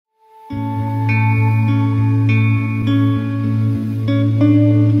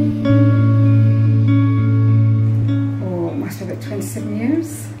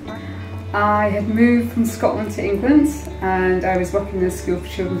Scotland to England, and I was working in a school for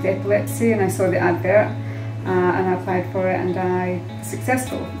children with epilepsy, and I saw the advert and I applied for it, and I was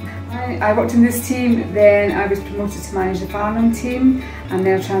successful. I worked in this team, then I was promoted to manage the Farnham team, and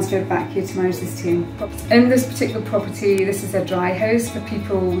then I transferred back here to manage this team. In this particular property, this is a dry house for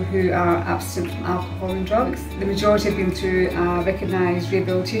people who are abstinent from alcohol and drugs. The majority have been through a recognised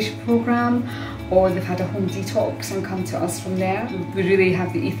rehabilitation programme, or they've had a home detox and come to us from there. We really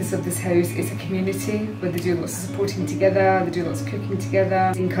have the ethos of this house. It's a community where they do lots of supporting together, they do lots of cooking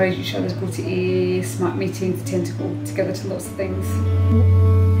together, they encourage each other to go to AA, smart meetings, they tend to go together to lots of things.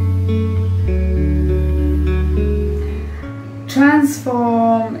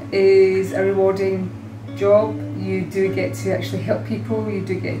 Transform is a rewarding job. You do get to actually help people, you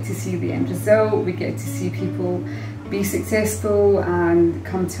do get to see the end result, we get to see people be successful and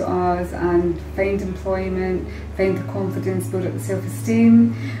come to us and find employment, find the confidence, build up the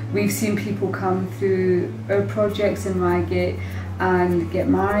self-esteem. We've seen people come through our projects in Reigate and get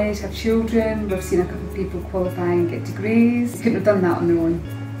married, have children. We've seen a couple of people qualify and get degrees. Couldn't have done that on their own.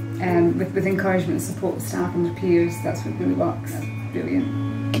 With encouragement and support of staff and their peers, that's what really works. That's brilliant.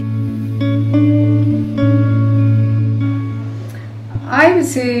 I would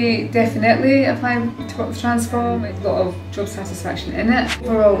say definitely apply to work with Transform. There's a lot of job satisfaction in it.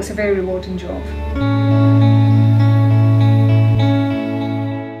 Overall, it's a very rewarding job.